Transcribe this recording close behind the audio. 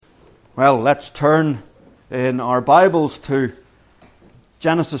Well, let's turn in our Bibles to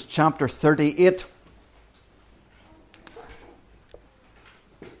Genesis chapter 38.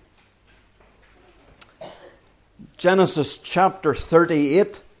 Genesis chapter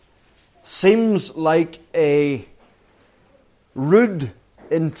 38 seems like a rude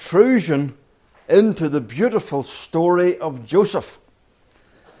intrusion into the beautiful story of Joseph.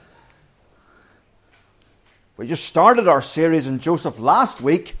 We just started our series on Joseph last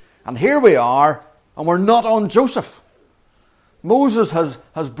week, and here we are, and we're not on Joseph. Moses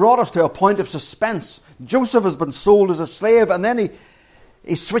has brought us to a point of suspense. Joseph has been sold as a slave, and then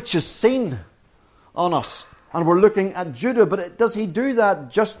he switches scene on us, and we're looking at Judah. But does he do that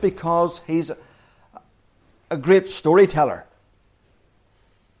just because he's a great storyteller?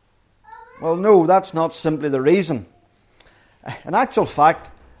 Well, no, that's not simply the reason. In actual fact,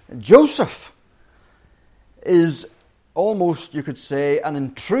 Joseph is almost, you could say, an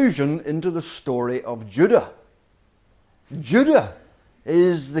intrusion into the story of Judah. Judah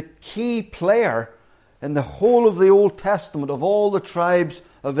is the key player in the whole of the Old Testament of all the tribes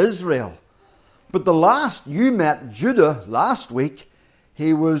of Israel. But the last you met Judah last week,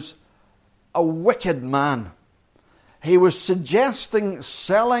 he was a wicked man. He was suggesting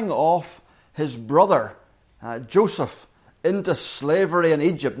selling off his brother, Joseph, into slavery in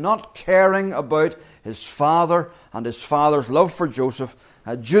Egypt, not caring about his father and his father's love for Joseph.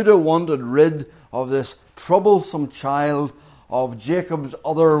 Judah wanted rid of this troublesome child of Jacob's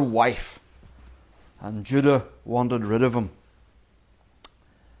other wife, and Judah wanted rid of him.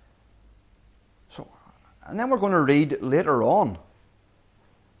 And then we're going to read later on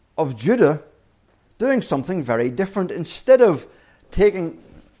of Judah doing something very different. Instead of taking...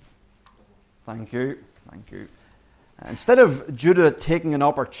 Thank you. Instead of Judah taking an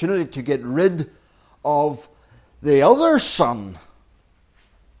opportunity to get rid of the other son,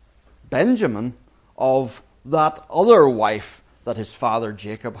 Benjamin, of that other wife that his father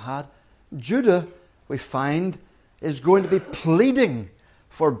Jacob had, Judah, we find, is going to be pleading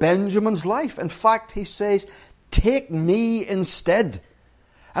for Benjamin's life. In fact, he says, "Take me instead."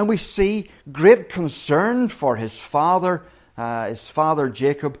 And we see great concern for his father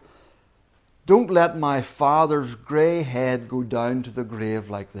Jacob. "Don't let my father's grey head go down to the grave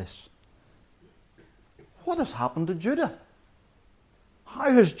like this." What has happened to Judah?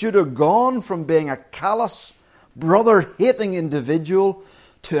 How has Judah gone from being a callous, brother-hating individual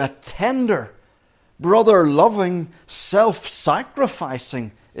to a tender, brother-loving,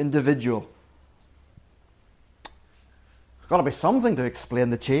 self-sacrificing individual? There's got to be something to explain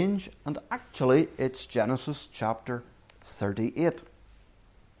the change, and actually it's Genesis chapter 38.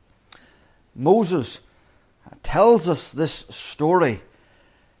 Moses tells us this story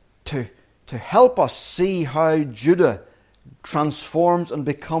to help us see how Judah transforms and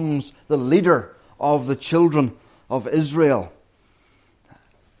becomes the leader of the children of Israel.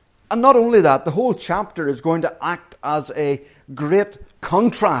 And not only that, the whole chapter is going to act as a great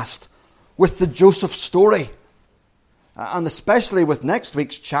contrast with the Joseph story. And especially with next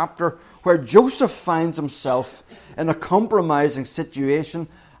week's chapter, where Joseph finds himself in a compromising situation,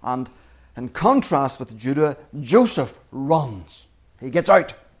 and in contrast with Judah, Joseph runs. He gets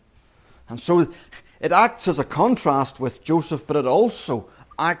out. And so it acts as a contrast with Joseph, but it also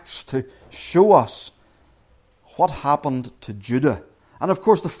acts to show us what happened to Judah. And of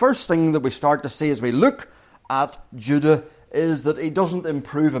course, the first thing that we start to see as we look at Judah is that he doesn't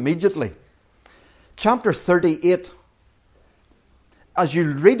improve immediately. Chapter 38, as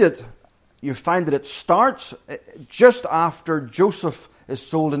you read it, you find that it starts just after Joseph is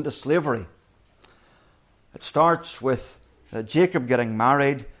sold into slavery. It starts with Jacob getting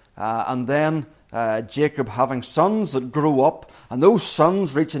married, and then Jacob having sons that grow up, and those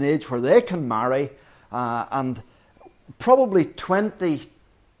sons reach an age where they can marry, and probably 20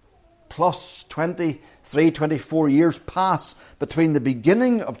 plus 23, 24 years pass between the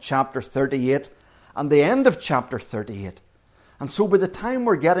beginning of chapter 38 and the end of chapter 38. And so by the time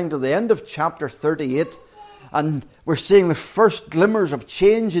we're getting to the end of chapter 38, and we're seeing the first glimmers of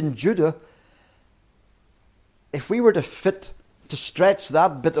change in Judah, if we were to stretch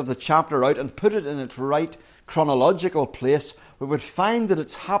that bit of the chapter out and put it in its right chronological place, we would find that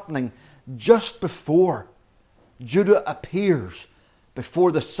it's happening just before Judah appears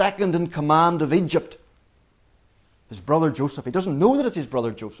before the second in command of Egypt, his brother Joseph. He doesn't know that it's his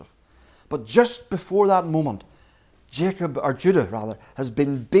brother Joseph. But just before that moment, Judah has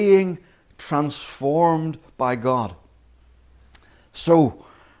been being transformed by God. So,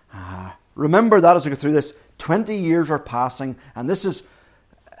 remember that as we go through this. 20 years are passing, and all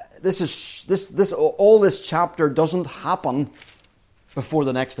this chapter doesn't happen before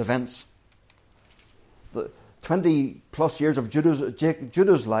the next events. The 20 plus years of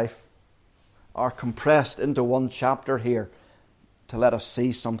Judah's life are compressed into one chapter here to let us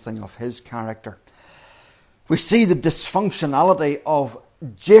see something of his character. We see the dysfunctionality of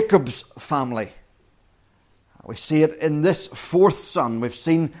Jacob's family. We see it in this fourth son. We've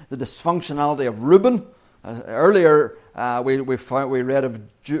seen the dysfunctionality of Reuben. Earlier, we read of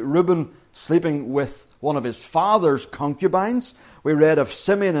Reuben sleeping with one of his father's concubines. We read of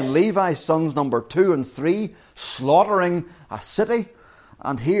Simeon and Levi, sons number 2 and 3, slaughtering a city.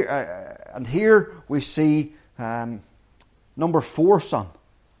 And here we see number 4 son.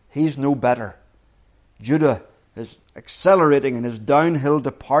 He's no better. Judah is accelerating in his downhill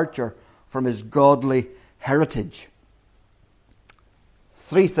departure from his godly heritage.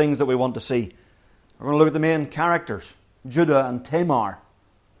 3 things that we want to see. We're going to look at the main characters, Judah and Tamar,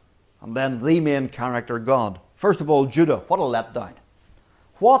 and then the main character, God. First of all, Judah. What a letdown.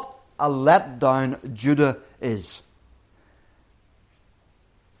 What a letdown Judah is.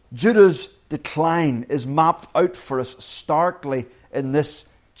 Judah's decline is mapped out for us starkly in this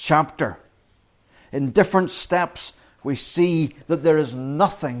chapter. In different steps, we see that there is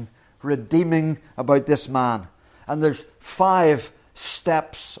nothing redeeming about this man. And there's 5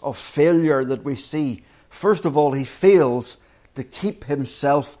 steps of failure that we see. First of all, he fails to keep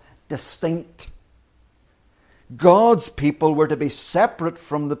himself distinct. God's people were to be separate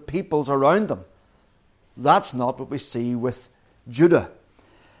from the peoples around them. That's not what we see with Judah.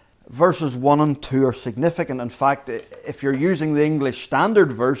 Verses 1 and 2 are significant. In fact, if you're using the English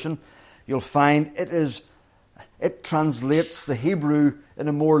Standard Version, you'll find it translates the Hebrew in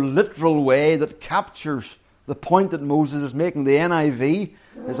a more literal way that captures the point that Moses is making. The NIV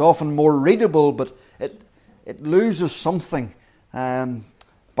is often more readable, but it loses something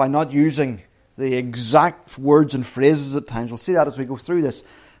by not using the exact words and phrases at times. We'll see that as we go through this.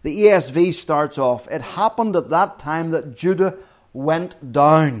 The ESV starts off, "It happened at that time that Judah went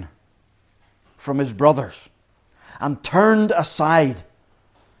down from his brothers and turned aside."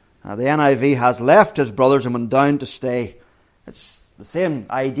 Now, the NIV has left his brothers and went down to stay. It's the same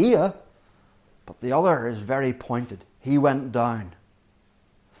idea, but the other is very pointed. He went down.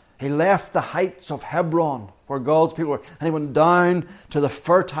 He left the heights of Hebron, where God's people were, and he went down to the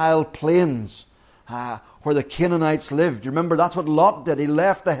fertile plains where the Canaanites lived. You remember, that's what Lot did. He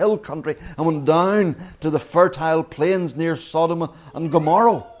left the hill country and went down to the fertile plains near Sodom and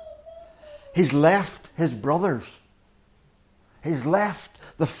Gomorrah. He's left his brothers. He's left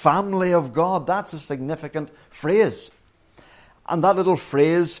the family of God. That's a significant phrase. And that little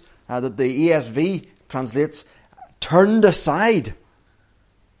phrase that the ESV translates, turned aside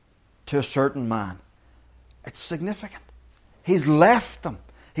to a certain man. It's significant. He's left them.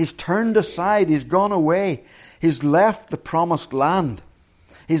 He's turned aside. He's gone away. He's left the promised land.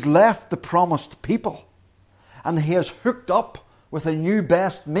 He's left the promised people. And he has hooked up with a new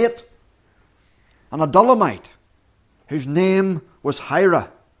best mate, an Adullamite, whose name was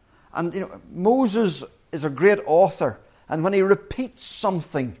Hira. And Moses is a great author, and when he repeats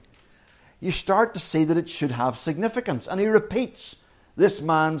something, you start to see that it should have significance. And he repeats this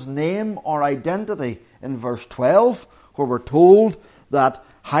man's name or identity in verse 12, where we're told that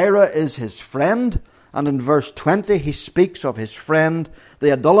Hira is his friend, and in verse 20 he speaks of his friend, the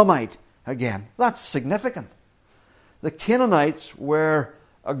Adullamite, again. That's significant. The Canaanites were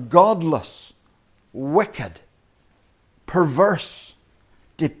a godless, wicked, perverse,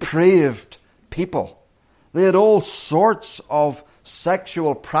 depraved people. They had all sorts of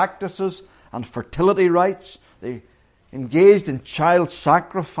sexual practices and fertility rites. They engaged in child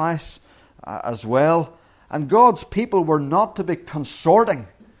sacrifice as well. And God's people were not to be consorting,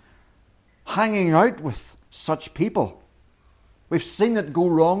 hanging out with such people. We've seen it go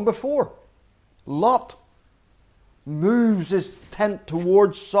wrong before. Lot moves his tent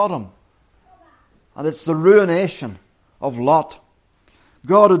towards Sodom, and it's the ruination of Lot.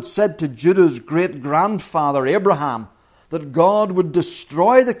 God had said to Judah's great-grandfather Abraham that God would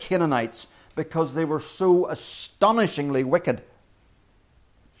destroy the Canaanites because they were so astonishingly wicked.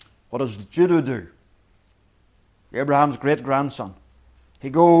 What does Judah do? Abraham's great-grandson. He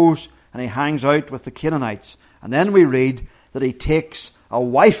goes and he hangs out with the Canaanites. And then we read that he takes a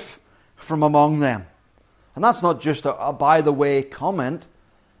wife from among them. And that's not just a by-the-way comment.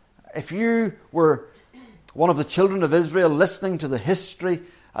 If you were one of the children of Israel listening to the history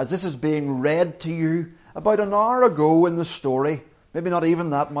as this is being read to you, about an hour ago in the story, maybe not even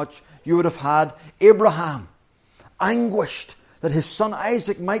that much, you would have had Abraham anguished that his son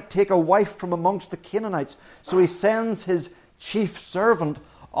Isaac might take a wife from amongst the Canaanites. So he sends his chief servant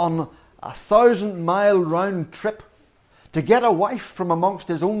on a 1,000-mile round trip to get a wife from amongst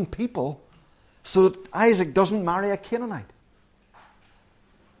his own people so that Isaac doesn't marry a Canaanite.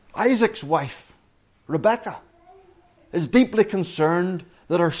 Isaac's wife, Rebekah, is deeply concerned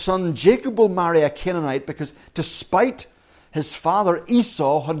that her son Jacob will marry a Canaanite because, despite his father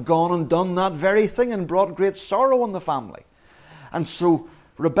Esau had gone and done that very thing and brought great sorrow on the family. And so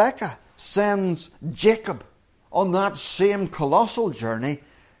Rebekah sends Jacob on that same colossal journey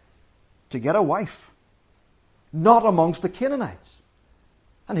to get a wife, not amongst the Canaanites.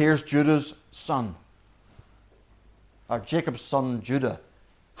 And here's Judah's son, or Jacob's son Judah,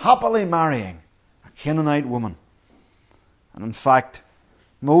 happily marrying a Canaanite woman. And in fact,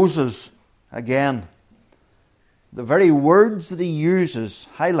 Moses, again, the very words that he uses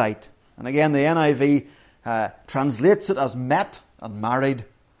highlight, and again the NIV translates it as met and married.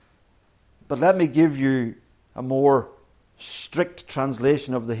 But let me give you a more strict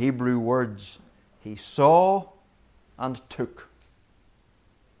translation of the Hebrew words. He saw and took.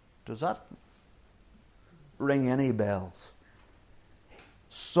 Does that ring any bells?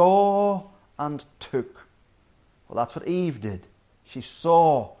 Saw and took. Well, that's what Eve did. She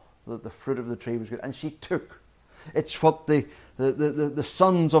saw that the fruit of the tree was good, and she took. It's what the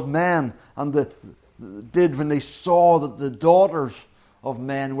sons of men did when they saw that the daughters of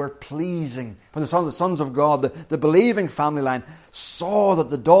men were pleasing. When the sons of God, the believing family line, saw that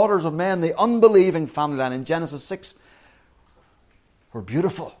the daughters of men, the unbelieving family line in Genesis 6, were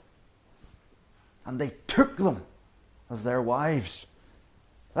beautiful. And they took them as their wives.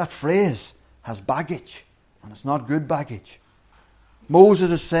 That phrase has baggage, and it's not good baggage.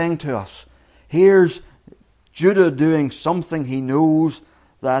 Moses is saying to us, here's Judah doing something he knows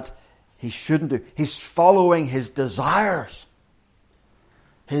that he shouldn't do. He's following his desires,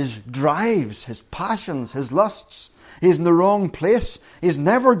 his drives, his passions, his lusts. He's in the wrong place. He's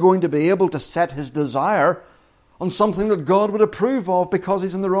never going to be able to set his desire on something that God would approve of because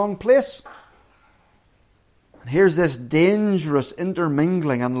he's in the wrong place. And here's this dangerous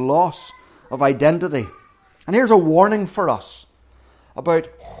intermingling and loss of identity. And here's a warning for us about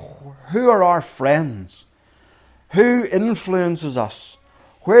who are our friends, who influences us,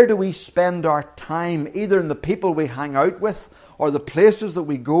 where do we spend our time, either in the people we hang out with, or the places that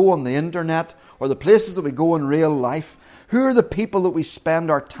we go on the internet, or the places that we go in real life. Who are the people that we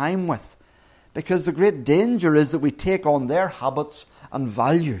spend our time with? Because the great danger is that we take on their habits and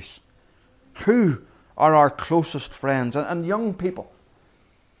values. Who are our closest friends? And young people,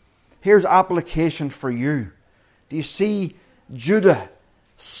 here's application for you. Do you see Judah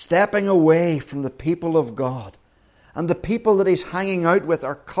stepping away from the people of God? And the people that he's hanging out with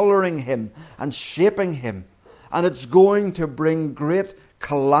are colouring him and shaping him. And it's going to bring great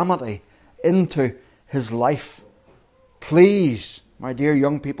calamity into his life. Please, my dear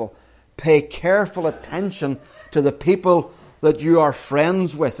young people, pay careful attention to the people that you are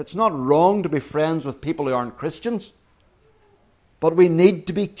friends with. It's not wrong to be friends with people who aren't Christians. But we need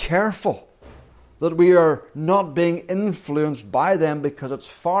to be careful that we are not being influenced by them, because it's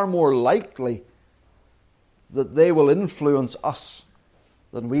far more likely that they will influence us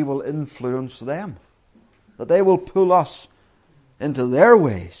than we will influence them. That they will pull us into their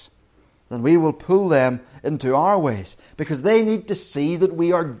ways than we will pull them into our ways. Because they need to see that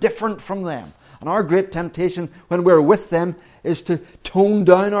we are different from them. And our great temptation when we're with them is to tone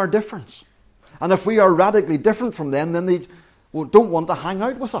down our difference. And if we are radically different from them, then they don't want to hang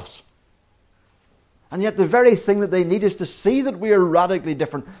out with us. And yet the very thing that they need is to see that we are radically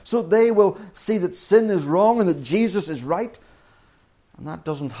different, so they will see that sin is wrong and that Jesus is right. And that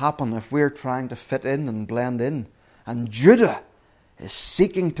doesn't happen if we're trying to fit in and blend in. And Judah is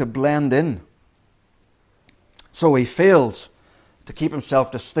seeking to blend in. So he fails to keep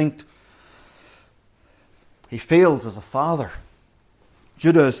himself distinct. He fails as a father.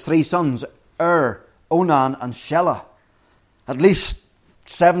 Judah has 3 sons, Onan and Shelah. At least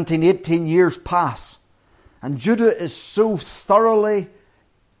 17, 18 years pass. And Judah is so thoroughly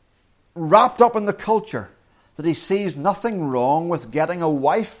wrapped up in the culture that he sees nothing wrong with getting a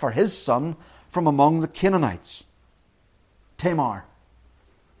wife for his son from among the Canaanites, Tamar.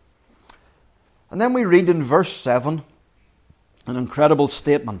 And then we read in verse 7 an incredible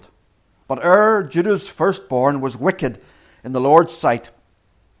statement. But Judah's firstborn, was wicked in the Lord's sight,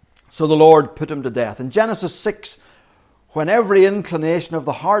 so the Lord put him to death. In Genesis 6, when every inclination of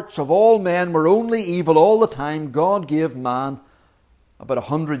the hearts of all men were only evil all the time, God gave man about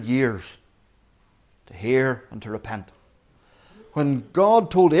 100 years to hear and to repent. When God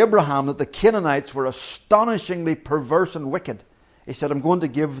told Abraham that the Canaanites were astonishingly perverse and wicked, he said, I'm going to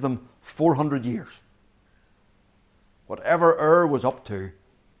give them 400 years. Whatever was up to,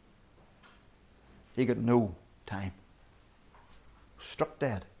 he got no time. struck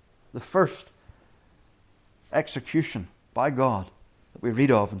dead. The first execution by God that we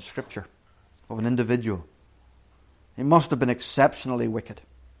read of in Scripture of an individual. He must have been exceptionally wicked.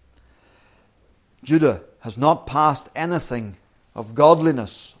 Judah has not passed anything of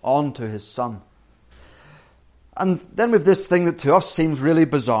godliness on to his son. And then we've this thing that to us seems really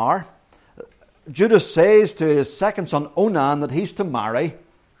bizarre. Judah says to his second son Onan that he's to marry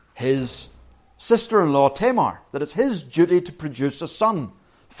his sister-in-law Tamar, that it's his duty to produce a son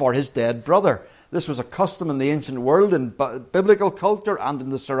for his dead brother. This was a custom in the ancient world, in biblical culture and in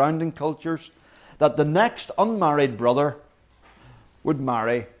the surrounding cultures, that the next unmarried brother would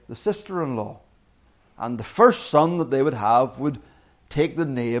marry the sister-in-law. And the first son that they would have would take the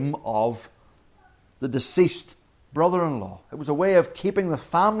name of the deceased brother-in-law. It was a way of keeping the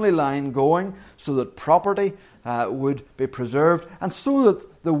family line going so that property would be preserved and so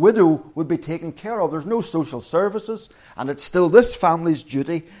that the widow would be taken care of. There's no social services, and it's still this family's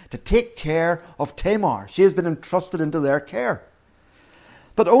duty to take care of Tamar. She has been entrusted into their care.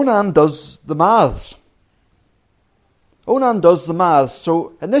 But Onan does the maths.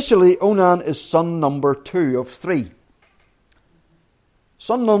 So initially Onan is son number 2 of 3.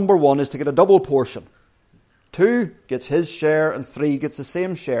 Son number 1 is to get a double portion. 2 gets his share and 3 gets the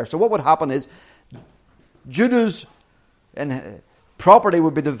same share. So what would happen is Judah's property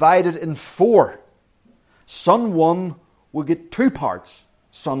would be divided in 4. Son 1 would get 2 parts.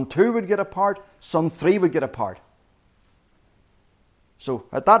 Son 2 would get a part. Son 3 would get a part. So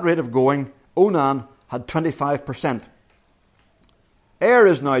at that rate of going, Onan had 25%.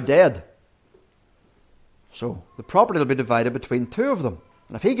 is now dead. So the property will be divided between 2 of them.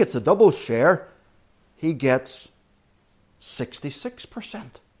 And if he gets a double share, he gets 66%.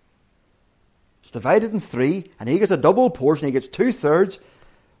 It's divided in 3, and he gets a double portion. He gets 2/3.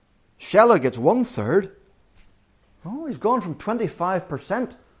 Shelah gets 1/3. Oh, he's gone from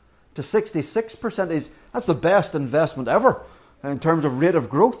 25% to 66%. That's the best investment ever in terms of rate of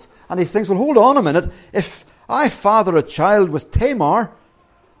growth. And he thinks, well, hold on a minute. If I father a child with Tamar,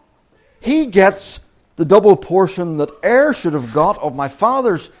 he gets the double portion that should have got of my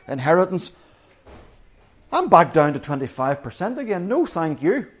father's inheritance. I'm back down to 25% again. No, thank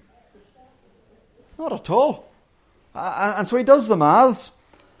you. Not at all. And so he does the maths,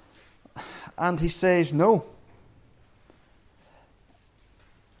 and he says no.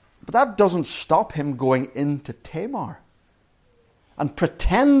 But that doesn't stop him going into Tamar and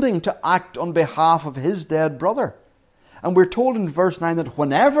pretending to act on behalf of his dead brother. And we're told in verse 9 that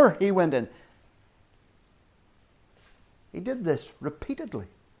whenever he went in, he did this repeatedly.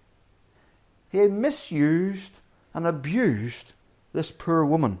 He misused and abused this poor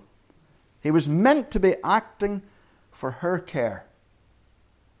woman. He was meant to be acting for her care.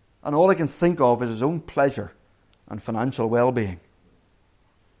 And all he can think of is his own pleasure and financial well-being.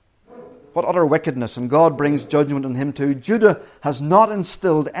 What utter wickedness, and God brings judgment on him too. Judah has not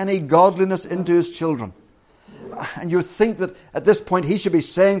instilled any godliness into his children. And you would think that at this point he should be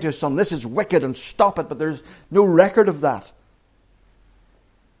saying to his son, this is wicked and stop it, but there's no record of that.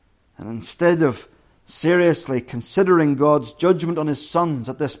 And instead of seriously considering God's judgment on his sons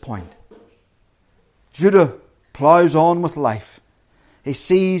at this point, Judah ploughs on with life. He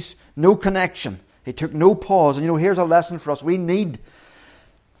sees no connection. He took no pause. And here's a lesson for us. We need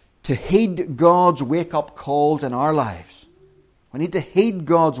to heed God's wake-up calls in our lives. We need to heed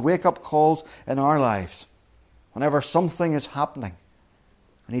God's wake-up calls in our lives. Whenever something is happening,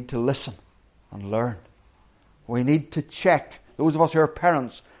 we need to listen and learn. We need to check, those of us who are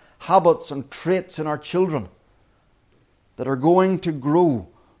parents, habits and traits in our children that are going to grow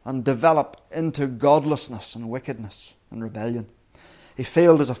and develop into godlessness and wickedness and rebellion. He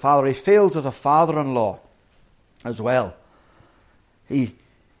failed as a father. He fails as a father-in-law as well. He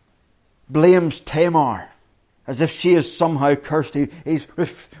blames Tamar as if she is somehow cursed. He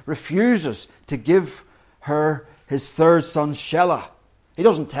refuses to give her his third son Shelah. He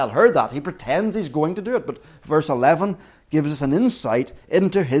doesn't tell her that. He pretends he's going to do it. But verse 11 gives us an insight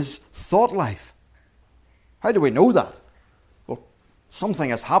into his thought life. How do we know that? Well, something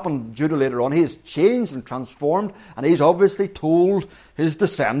has happened. Judah later on, he has changed and transformed, and he's obviously told his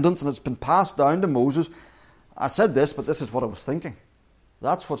descendants, and it's been passed down to Moses. I said this, but this is what I was thinking.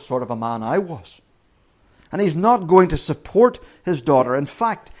 That's what sort of a man I was. And he's not going to support his daughter. In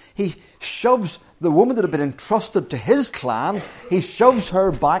fact, he shoves the woman that had been entrusted to his clan, he shoves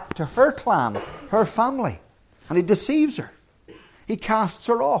her back to her clan, her family. And he deceives her. He casts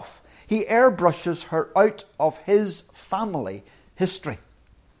her off. He airbrushes her out of his family history.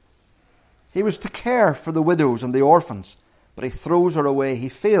 He was to care for the widows and the orphans, but he throws her away. He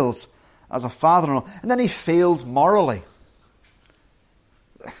fails as a father-in-law. And then he fails morally.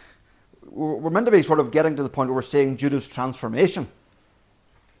 we're meant to be sort of getting to the point where we're seeing Judah's transformation.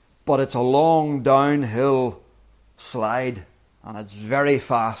 But it's a long downhill slide, and it's very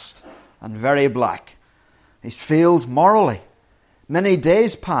fast and very black. He fails morally. Many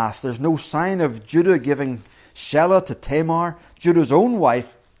days pass. There's no sign of Judah giving Shelah to Tamar. Judah's own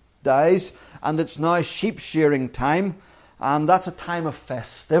wife dies, and it's now sheep shearing time, and that's a time of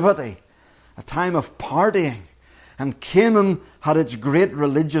festivity, a time of partying. And Canaan had its great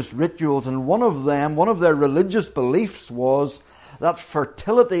religious rituals, and one of their religious beliefs was that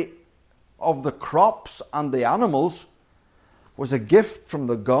fertility of the crops and the animals was a gift from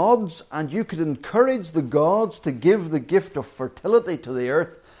the gods, and you could encourage the gods to give the gift of fertility to the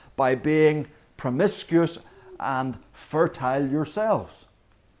earth by being promiscuous and fertile yourselves.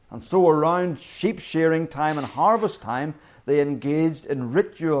 And so around sheep shearing time and harvest time, they engaged in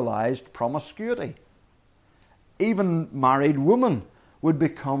ritualized promiscuity. Even married women would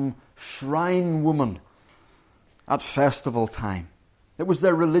become shrine women at festival time. It was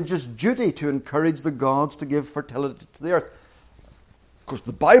their religious duty to encourage the gods to give fertility to the earth. Of course,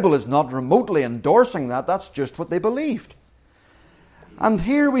 the Bible is not remotely endorsing that. That's just what they believed. And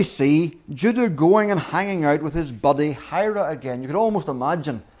here we see Judah going and hanging out with his buddy Hira again. You could almost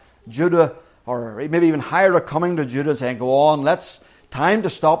imagine Judah, or maybe even Hira, coming to Judah saying, "Go on, time to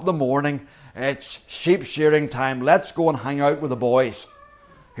stop the mourning. It's sheep shearing time. Let's go and hang out with the boys.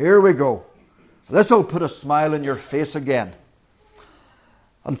 Here we go. This will put a smile on your face again."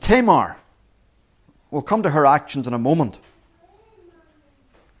 And Tamar, we'll come to her actions in a moment.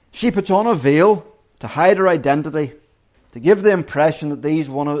 She puts on a veil to hide her identity, to give the impression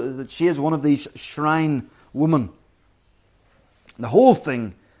that she is one of these shrine women. The whole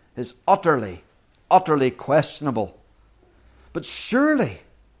thing is utterly, utterly questionable. But surely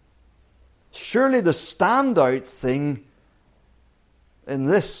the standout thing in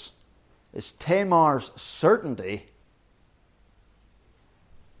this is Tamar's certainty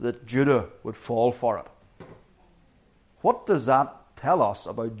that Judah would fall for it. What does that tell us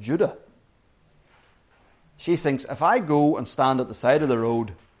about Judah? She thinks, if I go and stand at the side of the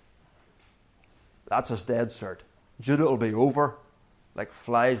road, that's a dead cert. Judah will be over like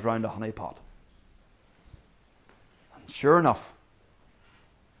flies round a honey pot. And sure enough,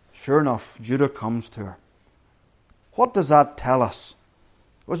 Judah comes to her. What does that tell us?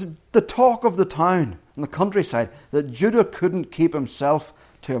 Was it the talk of the town and the countryside that Judah couldn't keep himself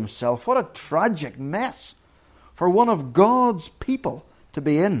to himself? What a tragic mess for one of God's people to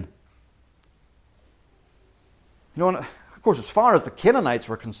be in. You know, and of course, as far as the Canaanites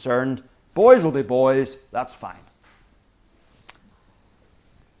were concerned, boys will be boys, that's fine.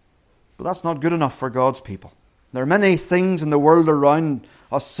 But that's not good enough for God's people. There are many things in the world around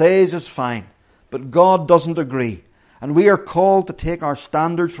us says is fine, but God doesn't agree. And we are called to take our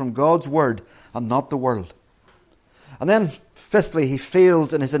standards from God's word and not the world. And then, fifthly, he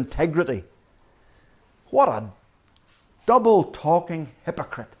fails in his integrity. What a double-talking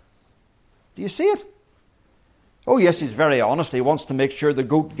hypocrite. Do you see it? Oh yes, he's very honest. He wants to make sure the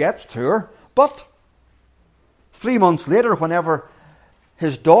goat gets to her. But 3 months later, whenever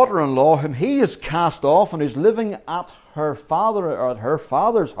his daughter-in-law, whom he has cast off and is living at her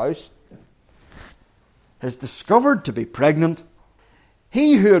father's house, is discovered to be pregnant,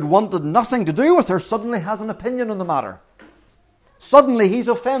 he who had wanted nothing to do with her suddenly has an opinion on the matter. Suddenly he's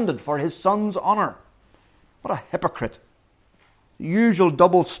offended for his son's honour. What a hypocrite. The usual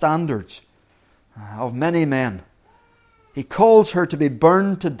double standards of many men. He calls her to be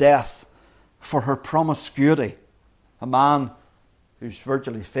burned to death for her promiscuity. A man who's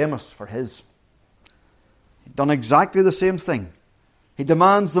virtually famous for his. He'd done exactly the same thing. He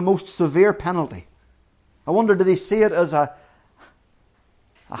demands the most severe penalty. I wonder, did he see it as a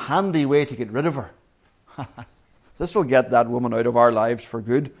handy way to get rid of her? This will get that woman out of our lives for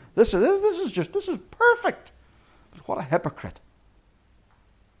good. This is perfect. But what a hypocrite.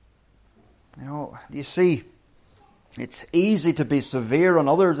 You know, you see, it's easy to be severe on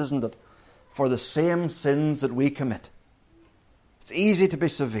others, isn't it? For the same sins that we commit. It's easy to be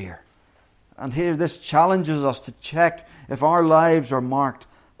severe. And here this challenges us to check if our lives are marked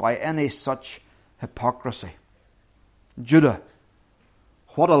by any such hypocrisy. Judah,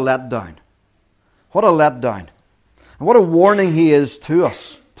 what a letdown. What a letdown. And what a warning he is to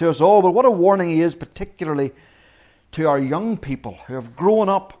us all, but what a warning he is particularly to our young people who have grown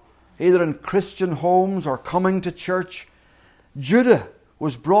up either in Christian homes or coming to church. Judah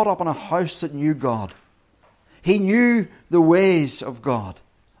was brought up in a house that knew God. He knew the ways of God,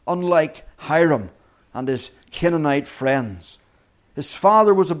 unlike Hiram and his Canaanite friends. His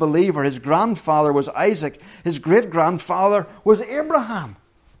father was a believer. His grandfather was Isaac. His great-grandfather was Abraham.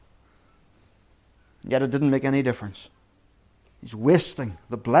 Yet it didn't make any difference. He's wasting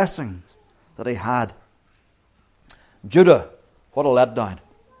the blessings that he had. Judah, what a letdown.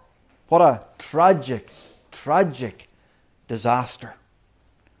 What a tragic, tragic disaster.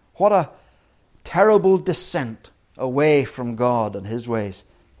 What a terrible descent away from God and his ways.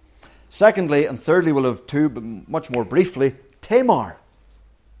 Secondly, and thirdly, we'll have two, but much more briefly, Tamar.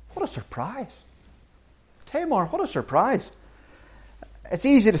 What a surprise. Tamar, what a surprise. It's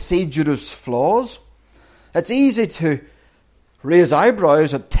easy to see Judah's flaws. It's easy to raise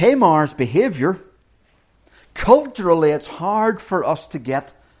eyebrows at Tamar's behaviour. Culturally, it's hard for us to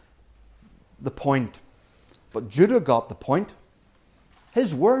get the point. But Judah got the point.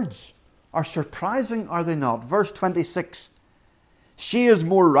 His words are surprising, are they not? Verse 26. She is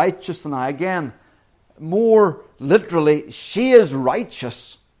more righteous than I. Again, more literally, she is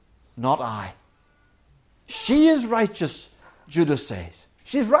righteous, not I. She is righteous, Judah says.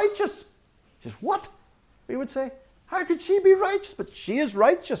 She's righteous. She says, what? We would say, how could she be righteous? But she is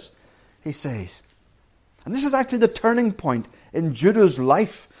righteous, he says. And this is actually the turning point in Judah's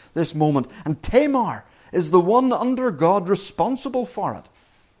life, this moment. And Tamar is the one under God responsible for it.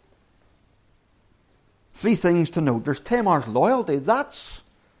 Three things to note. There's Tamar's loyalty. That's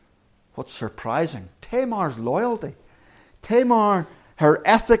what's surprising. Tamar's loyalty. Tamar, her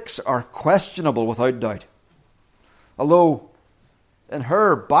ethics are questionable without doubt. Although, in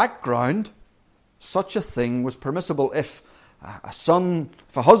her background, such a thing was permissible. If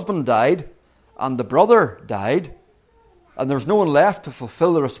a husband died, and the brother died, and there was no one left to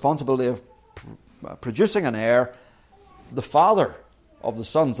fulfill the responsibility of producing an heir, the father of the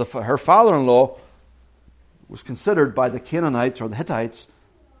sons, her father-in-law, was considered by the Canaanites or the Hittites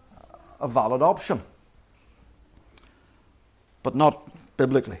a valid option. But not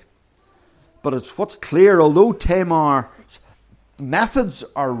biblically. But it's what's clear, although Tamar's methods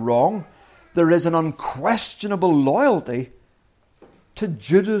are wrong, there is an unquestionable loyalty to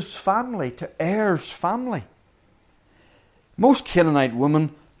Judah's family, to Er's family. Most Canaanite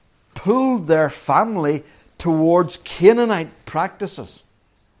women pulled their family towards Canaanite practices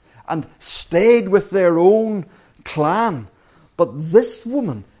and stayed with their own clan. But this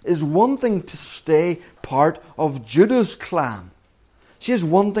woman is wanting to stay part of Judah's clan. She is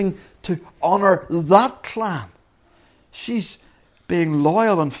wanting to honour that clan. She's being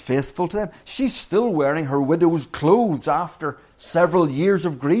loyal and faithful to them. She's still wearing her widow's clothes after several years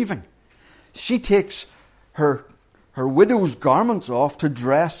of grieving. She takes her widow's garments off to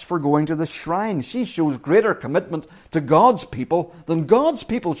dress for going to the shrine. She shows greater commitment to God's people than God's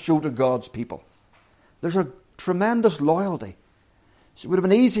people show to God's people. There's a tremendous loyalty. It would have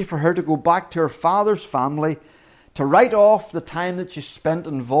been easy for her to go back to her father's family, to write off the time that she spent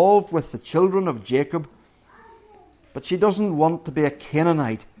involved with the children of Jacob. But she doesn't want to be a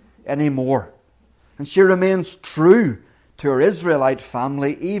Canaanite anymore. And she remains true to her Israelite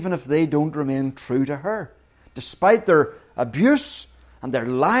family, even if they don't remain true to her. Despite their abuse and their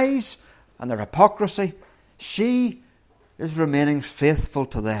lies and their hypocrisy, she is remaining faithful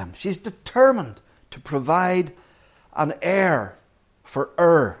to them. She's determined to provide an heir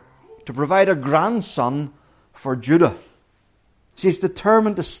for to provide a grandson for Judah. She's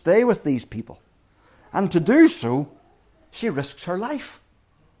determined to stay with these people. And to do so, she risks her life.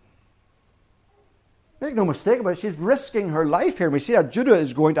 Make no mistake about it, she's risking her life here. We see that Judah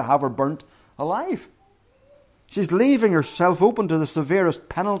is going to have her burnt alive. She's leaving herself open to the severest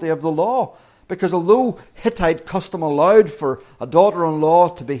penalty of the law. Because although Hittite custom allowed for a daughter-in-law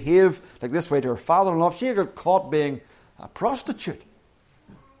to behave like this way to her father-in-law, if she got caught being a prostitute,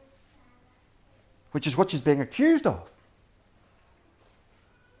 which is what she's being accused of,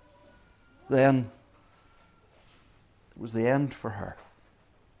 then it was the end for her.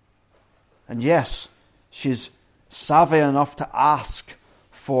 And yes, she's savvy enough to ask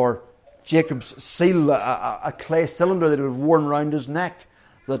for Jacob's seal, a clay cylinder that he would have worn around his neck,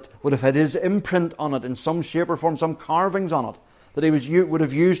 that would have had his imprint on it in some shape or form, some carvings on it, that he would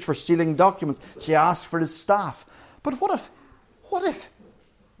have used for sealing documents. She asked for his staff. But what if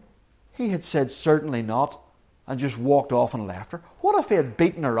he had said certainly not and just walked off and left her? What if he had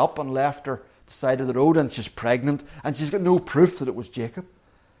beaten her up and left her at the side of the road and she's pregnant and she's got no proof that it was Jacob?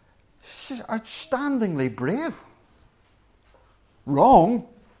 She's outstandingly brave. Wrong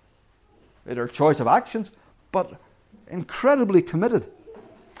in her choice of actions, but incredibly committed.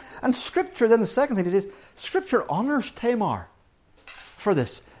 And Scripture, then the second thing is, Scripture honours Tamar for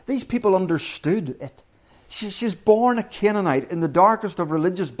this. These people understood it. She's born a Canaanite in the darkest of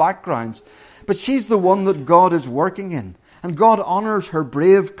religious backgrounds, but she's the one that God is working in. And God honours her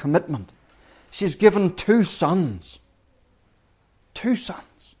brave commitment. She's given 2 sons. 2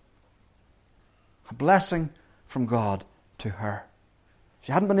 sons. A blessing from God to her.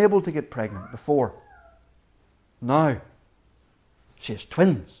 She hadn't been able to get pregnant before. Now, she has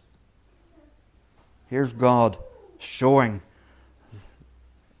twins. Here's God showing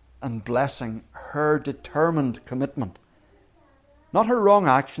and blessing her determined commitment. Not her wrong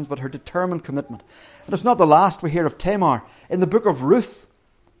actions, but her determined commitment. And it's not the last we hear of Tamar. In the book of Ruth,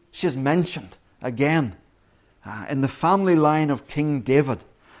 she is mentioned again in the family line of King David.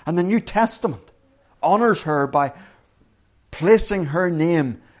 And the New Testament honours her by placing her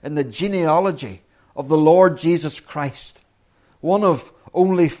name in the genealogy of the Lord Jesus Christ. One of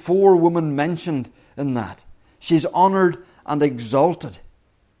only 4 women mentioned in that. She's honoured and exalted.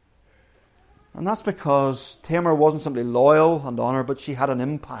 And that's because Tamar wasn't simply loyal and honoured, but she had an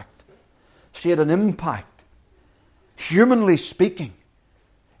impact. She had an impact. Humanly speaking,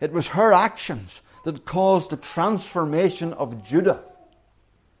 it was her actions that caused the transformation of Judah.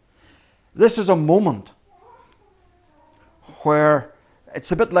 This is a moment where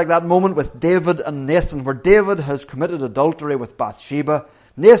it's a bit like that moment with David and Nathan, where David has committed adultery with Bathsheba.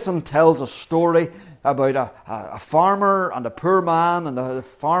 Nathan tells a story about a farmer and a poor man, and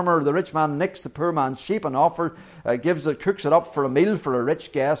the rich man nicks the poor man's sheep and cooks it up for a meal for a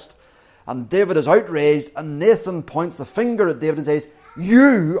rich guest. And David is outraged, and Nathan points the finger at David and says,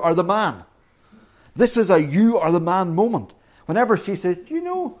 "You are the man." This is a "you are the man" moment. Whenever she says, "Do you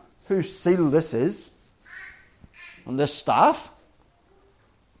know whose seal this is? And this staff?"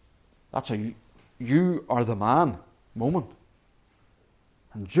 That's a "you are the man" moment.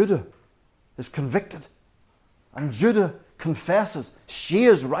 And Judah is convicted. And Judah confesses, "She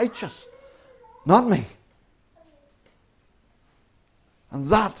is righteous, not me." And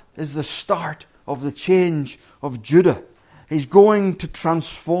that is the start of the change of Judah. He's going to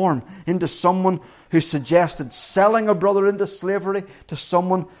transform into someone who suggested selling a brother into slavery to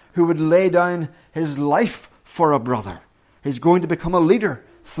someone who would lay down his life for a brother. He's going to become a leader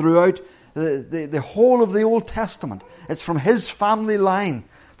throughout the whole of the Old Testament. It's from his family line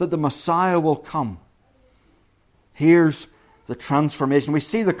that the Messiah will come. Here's the transformation. We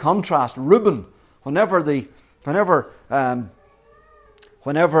see the contrast. Reuben, whenever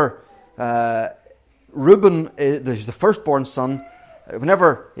Reuben is the firstborn son,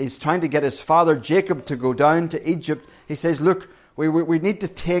 whenever he's trying to get his father Jacob to go down to Egypt, he says, "Look, we need to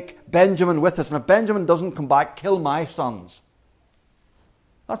take Benjamin with us, and if Benjamin doesn't come back, kill my sons."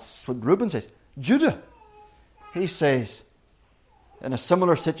 That's what Reuben says. Judah, he says, in a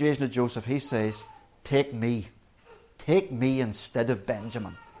similar situation to Joseph, he says, "Take me instead of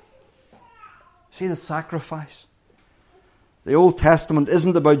Benjamin." See the sacrifice? The Old Testament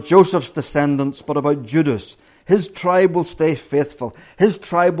isn't about Joseph's descendants, but about Judah's. His tribe will stay faithful. His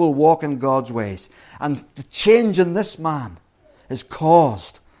tribe will walk in God's ways. And the change in this man is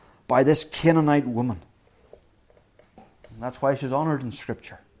caused by this Canaanite woman. And that's why she's honoured in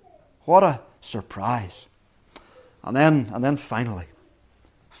Scripture. What a surprise. And then finally,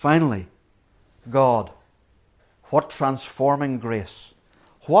 God. What transforming grace.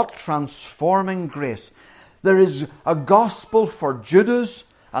 What transforming grace. There is a gospel for Judah's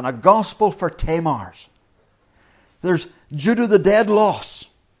and a gospel for Tamar's. There's Judah the dead loss.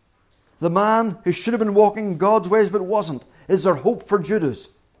 The man who should have been walking God's ways but wasn't. Is there hope for Judah's?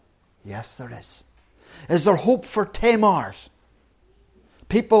 Yes, there is. Is there hope for Tamar's?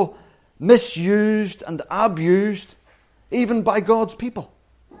 People misused and abused even by God's people.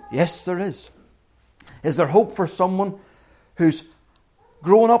 Yes, there is. Is there hope for someone who's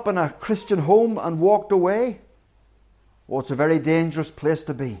grown up in a Christian home and walked away? Oh, it's a very dangerous place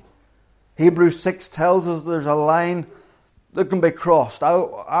to be. Hebrews 6 tells us there's a line that can be crossed,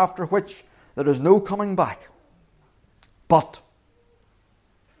 after which there is no coming back. But,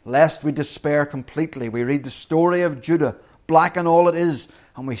 lest we despair completely, we read the story of Judah, black and all it is,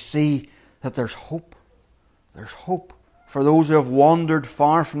 and we see that there's hope. There's hope for those who have wandered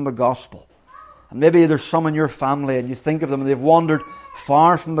far from the gospel. And maybe there's some in your family and you think of them and they've wandered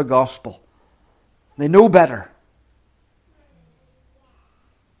far from the gospel. They know better.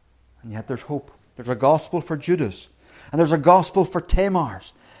 And yet there's hope. There's a gospel for Judah's. And there's a gospel for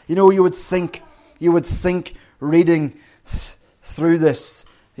Tamar's. You know, you would think reading through this,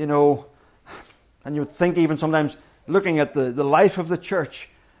 and you would think even sometimes looking at the life of the church,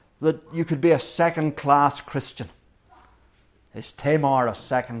 that you could be a second-class Christian. Is Tamar a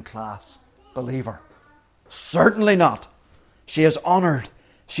second-class believer? Certainly not. She is honoured.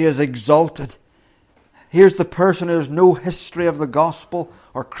 She is exalted. Here's the person who has no history of the gospel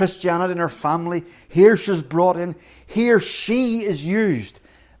or Christianity in her family. Here she's brought in. Here she is used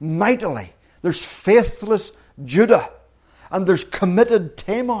mightily. There's faithless Judah and there's committed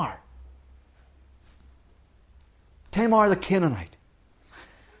Tamar. Tamar the Canaanite.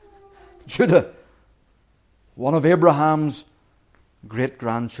 Judah, one of Abraham's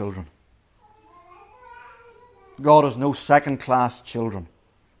great-grandchildren. God has no second-class children,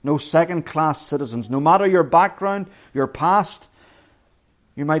 no second-class citizens. No matter your background, your past,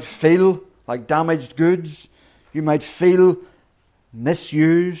 you might feel like damaged goods. You might feel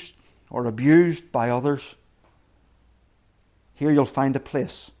misused or abused by others. Here you'll find a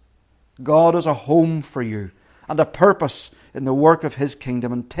place. God has a home for you and a purpose in the work of His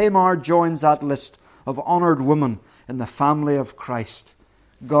kingdom. And Tamar joins that list of honoured women in the family of Christ.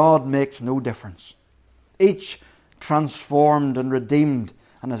 God makes no difference. Each transformed and redeemed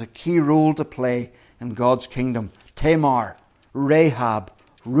and has a key role to play in God's kingdom. Tamar, Rahab,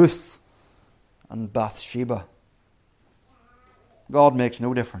 Ruth, and Bathsheba. God makes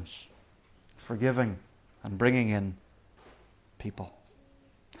no difference, forgiving and bringing in people.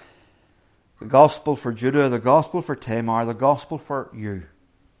 The gospel for Judah, the gospel for Tamar, the gospel for you.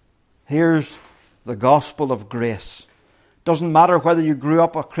 Here's the gospel of grace. Doesn't matter whether you grew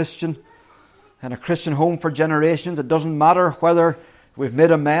up a Christian in a Christian home for generations. It doesn't matter whether we've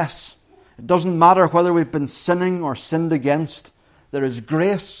made a mess. It doesn't matter whether we've been sinning or sinned against. There is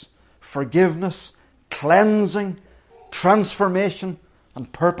grace, forgiveness, cleansing, transformation,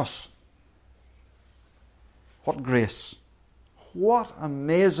 and purpose. What grace. What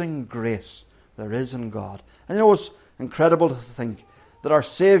amazing grace there is in God. And you know, it's incredible to think that our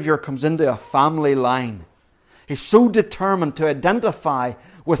Saviour comes into a family line. He's so determined to identify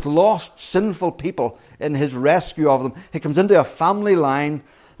with lost, sinful people in His rescue of them. He comes into a family line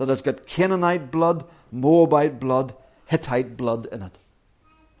that has got Canaanite blood, Moabite blood, Hittite blood in it.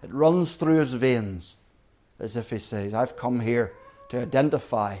 It runs through His veins as if He says, I've come here to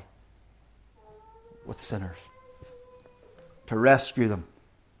identify with sinners, to rescue them,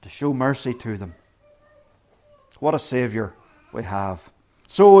 to show mercy to them. What a Saviour we have.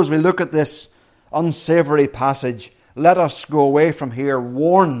 So as we look at this unsavoury passage, let us go away from here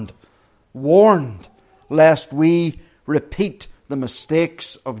warned, lest we repeat the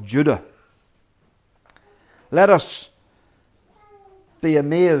mistakes of Judah. Let us be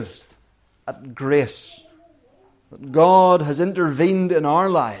amazed at grace, that God has intervened in our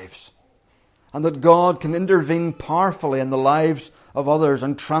lives, and that God can intervene powerfully in the lives of others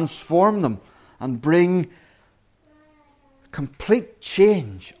and transform them and bring complete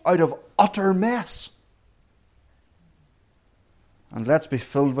change out of utter mess. And let's be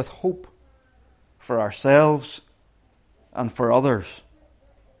filled with hope for ourselves and for others.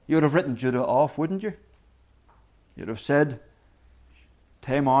 You would have written Judah off, wouldn't you? You'd have said,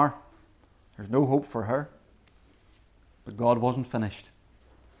 Tamar, there's no hope for her. But God wasn't finished.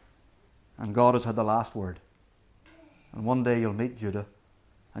 And God has had the last word. And one day you'll meet Judah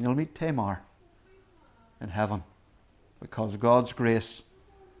and you'll meet Tamar in heaven, because God's grace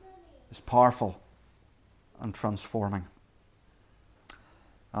is powerful and transforming.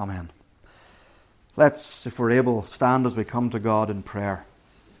 Amen. Let's, if we're able, stand as we come to God in prayer.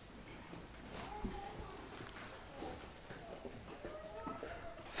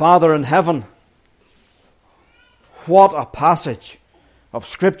 Father in heaven, what a passage of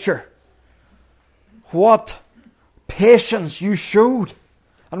Scripture. What patience you showed.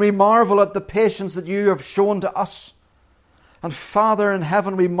 And we marvel at the patience that you have shown to us. And Father in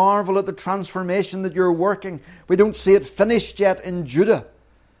heaven, we marvel at the transformation that you're working. We don't see it finished yet in Judah,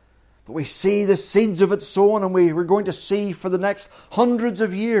 but we see the seeds of it sown, and we're going to see for the next hundreds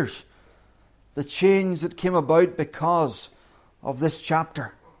of years the change that came about because of this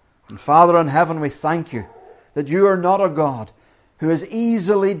chapter. And Father in heaven, we thank you that you are not a God who is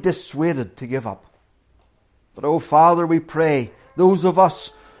easily dissuaded to give up. But, oh Father, we pray, those of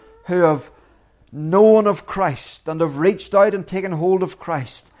us who have known of Christ and have reached out and taken hold of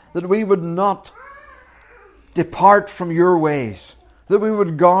Christ, that we would not depart from your ways, that we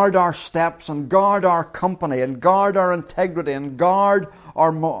would guard our steps and guard our company and guard our integrity and guard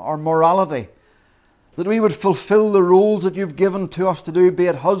our morality, that we would fulfill the roles that you've given to us to do, be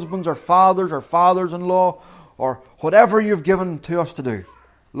it husbands or fathers-in-law or whatever you've given to us to do.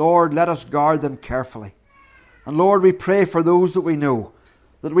 Lord, let us guard them carefully. And Lord, we pray for those that we know,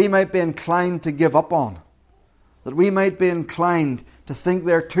 that we might be inclined to give up on, that we might be inclined to think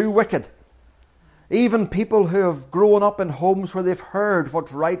they're too wicked. Even people who have grown up in homes where they've heard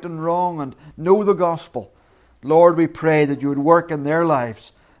what's right and wrong and know the gospel. Lord, we pray that you would work in their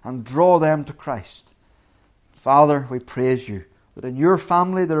lives and draw them to Christ. Father, we praise you that in your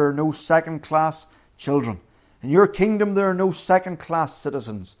family there are no second-class children. In your kingdom there are no second-class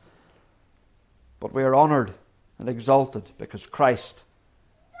citizens. But we are honoured and exalted because Christ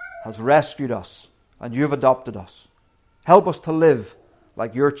has rescued us and you have adopted us. Help us to live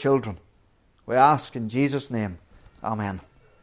like your children. We ask in Jesus' name. Amen.